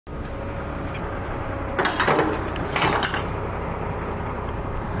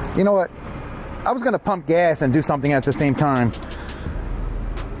You know what? I was going to pump gas and do something at the same time,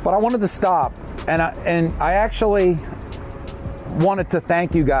 but I wanted to stop, and I actually wanted to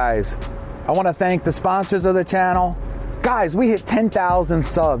thank you guys. I want to thank the sponsors of the channel. Guys, we hit 10,000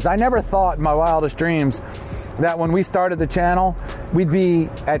 subs. I never thought in my wildest dreams that when we started the channel, we'd be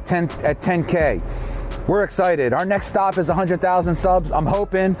at 10K. We're excited. Our next stop is 100,000 subs. I'm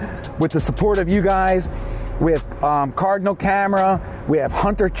hoping with the support of you guys, with Cardinal Camera, we have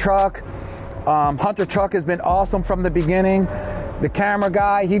Hunter Truck. Hunter Truck has been awesome from the beginning. The camera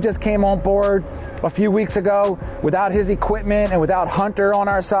guy, he just came on board a few weeks ago. Without his equipment and without Hunter on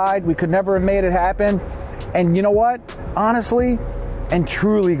our side, we could never have made it happen. And you know what? Honestly and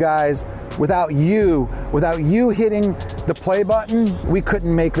truly, guys, without you hitting the play button, we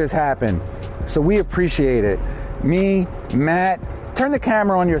couldn't make this happen. So we appreciate it. Me, Matt, turn the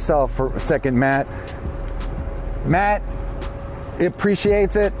camera on yourself for a second, Matt. Matt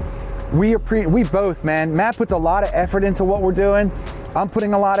appreciates it. We both, man. Matt puts a lot of effort into what we're doing. I'm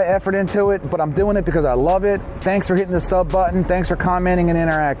putting a lot of effort into it, but I'm doing it because I love it. Thanks for hitting the sub button. Thanks for commenting and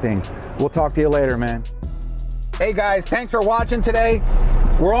interacting. We'll talk to you later, man. Hey guys, thanks for watching today.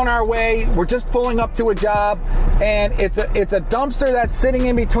 We're on our way. We're just pulling up to a job, and it's a dumpster that's sitting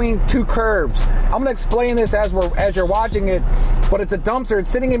in between two curbs. I'm gonna explain this as you're watching it, but it's a dumpster. It's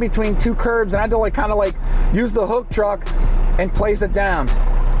sitting in between two curbs, and I had to kind of use the hook truck and place it down.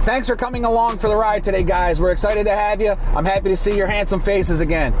 Thanks for coming along for the ride today, guys. We're excited to have you. I'm happy to see your handsome faces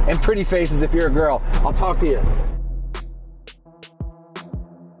again, and pretty faces if you're a girl. I'll talk to you.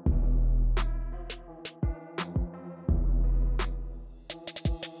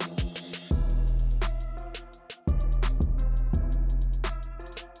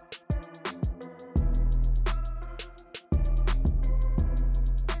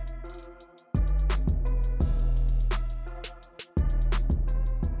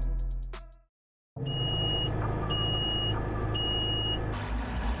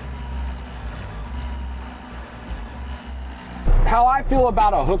 How I feel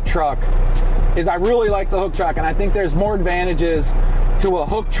about a hook truck is I really like the hook truck, and I think there's more advantages to a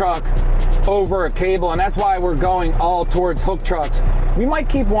hook truck over a cable, and that's why we're going all towards hook trucks. We might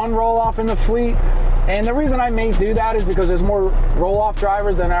keep one roll-off in the fleet, and the reason I may do that is because there's more roll-off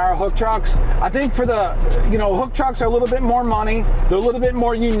drivers than there are hook trucks. I think for the, hook trucks are a little bit more money. They're a little bit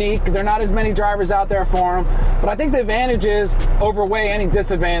more unique. There are not as many drivers out there for them. But I think the advantages outweigh any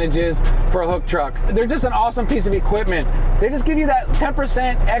disadvantages for a hook truck. They're just an awesome piece of equipment. They just give you that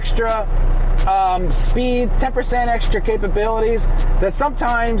 10% extra speed, 10% extra capabilities that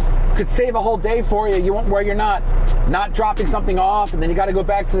sometimes could save a whole day for you. Where you're not dropping something off, and then you got to go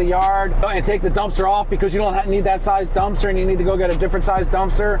back to the yard and take the dumpster off because you don't need that size dumpster, and you need to go get a different size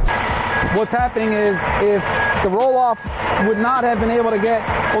dumpster. What's happening is if the roll-off would not have been able to get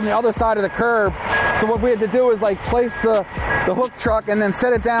on the other side of the curb, so what we had to do is place the hook truck and then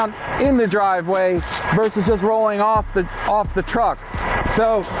set it down in the driveway versus just rolling off the truck.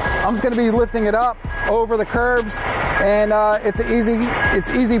 So I'm just going to be lifting it up over the curbs, and it's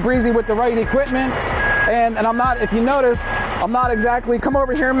easy breezy with the right equipment. And I'm not, if you notice, I'm not exactly, come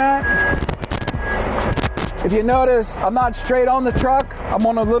over here, Matt. If you notice, I'm not straight on the truck. I'm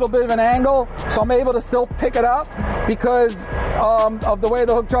on a little bit of an angle, so I'm able to still pick it up because of the way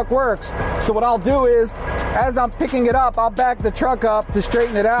the hook truck works. So what I'll do is, as I'm picking it up, I'll back the truck up to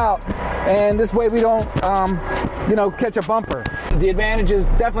straighten it out, and this way we don't, catch a bumper. The advantages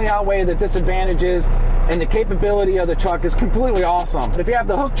definitely outweigh the disadvantages, and the capability of the truck is completely awesome. But if you have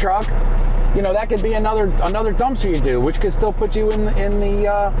the hook truck, that could be another dumpster you do, which could still put you in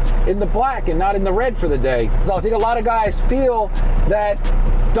the black and not in the red for the day. So I think a lot of guys feel that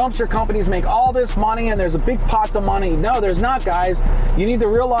dumpster companies make all this money and there's a big pots of money. No, there's not, guys. You need to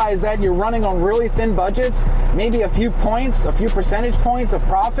realize that you're running on really thin budgets, maybe a few percentage points of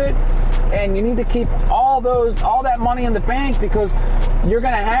profit, and you need to keep all that money in the bank, because you're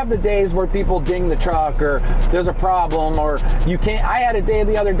going to have the days where people ding the truck, or there's a problem, or you can't. I had a day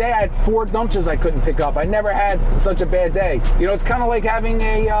the other day, I had 4 dumpsters I couldn't pick up. I never had such a bad day. It's kind of like having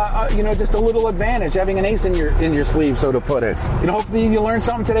just a little advantage, having an ace in your sleeve, so to put it. Hopefully you learned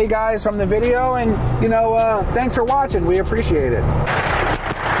something today, guys, from the video, and thanks for watching. We appreciate it.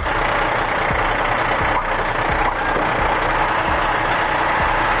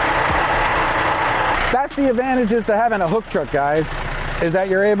 That's the advantages to having a hook truck, guys, is that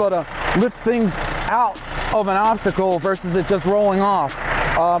you're able to lift things out of an obstacle versus it just rolling off.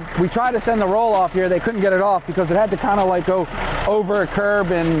 We tried to send the roll off here. They couldn't get it off because it had to kind of go over a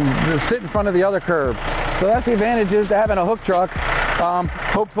curb and sit in front of the other curb. So that's the advantages to having a hook truck.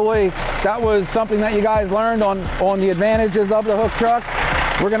 Hopefully that was something that you guys learned on the advantages of the hook truck.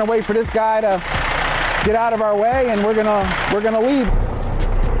 We're gonna wait for this guy to get out of our way, and we're gonna leave.